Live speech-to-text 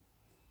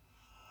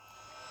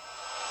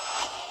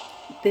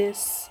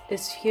This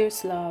is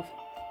fierce love,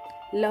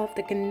 love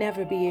that can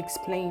never be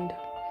explained.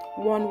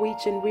 One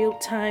which in real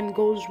time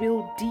goes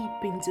real deep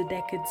into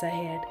decades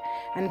ahead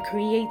and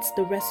creates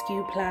the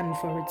rescue plan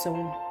for its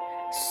own,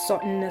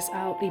 sorting us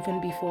out even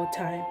before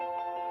time.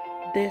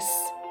 This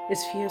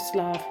is fierce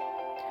love,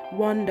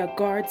 one that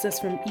guards us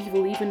from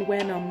evil even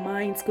when our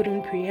minds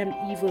couldn't preempt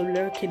evil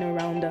lurking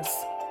around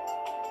us.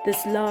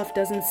 This love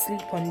doesn't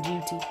sleep on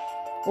duty.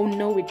 Oh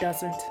no, it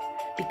doesn't.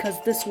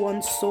 Because this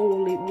one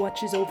soul it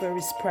watches over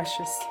is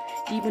precious,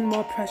 even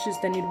more precious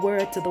than it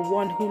were to the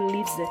one who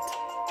lives it.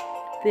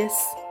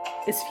 This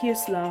is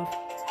fierce love,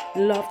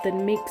 love that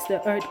makes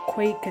the earth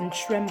quake and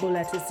tremble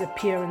at its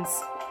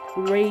appearance,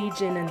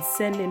 raging and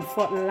sending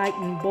forth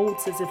lightning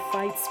bolts as it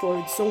fights for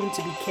its own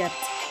to be kept.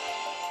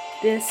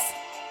 This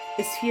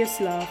is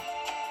fierce love,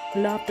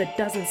 love that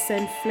doesn't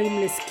send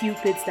flameless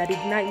cupids that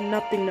ignite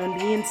nothing on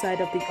the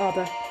inside of the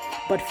other,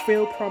 but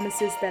frail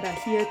promises that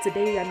are here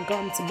today and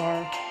gone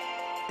tomorrow.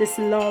 This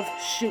love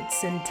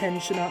shoots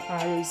intentional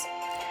arrows,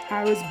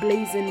 arrows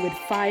blazing with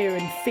fire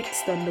and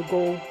fixed on the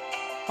goal.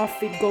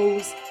 Off it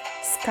goes,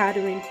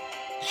 scattering,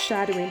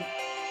 shattering,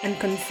 and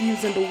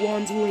confusing the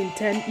ones who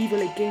intend evil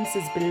against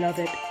his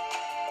beloved.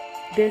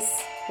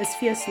 This is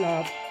fierce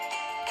love,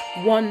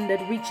 one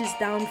that reaches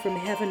down from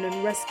heaven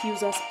and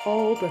rescues us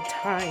all the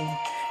time,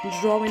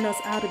 drawing us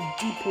out of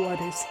deep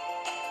waters.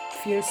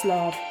 Fierce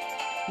love,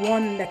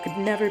 one that could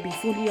never be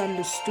fully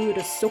understood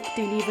or soaked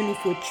in even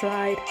if we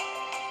tried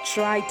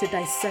to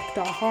dissect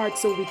our heart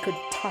so we could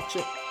touch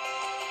it,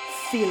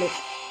 feel it,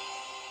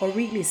 or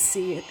really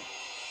see it.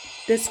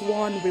 This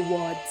one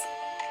rewards.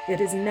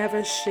 It is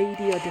never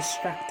shady or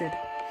distracted.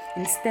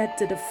 Instead,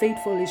 to the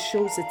faithful it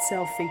shows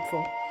itself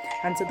faithful,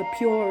 and to the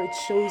pure it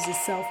shows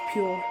itself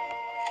pure.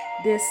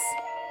 This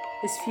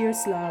is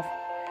fierce love,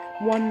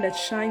 one that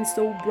shines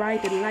so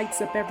bright it lights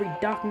up every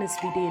darkness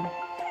within,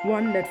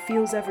 one that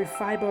fills every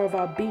fiber of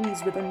our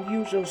beings with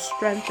unusual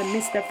strength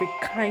amidst every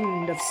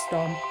kind of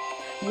storm,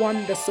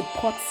 one that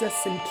supports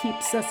us and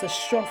keeps us as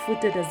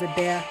sure-footed as a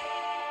dare.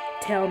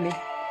 Tell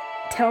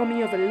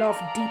me of a love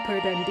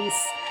deeper than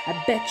this.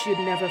 I bet you'd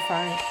never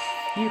find,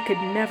 you could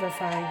never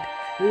find,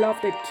 love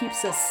that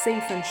keeps us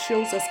safe and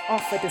shows us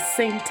off at the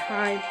same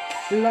time.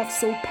 Love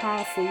so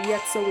powerful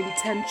yet so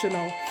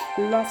intentional,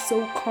 love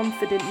so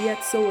confident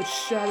yet so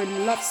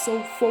assuring, love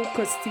so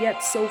focused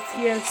yet so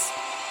fierce,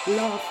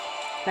 love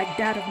like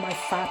that of my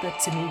Father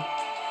to me.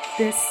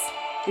 This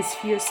is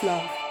fierce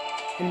love,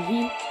 and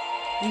He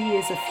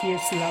is a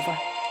fierce lover.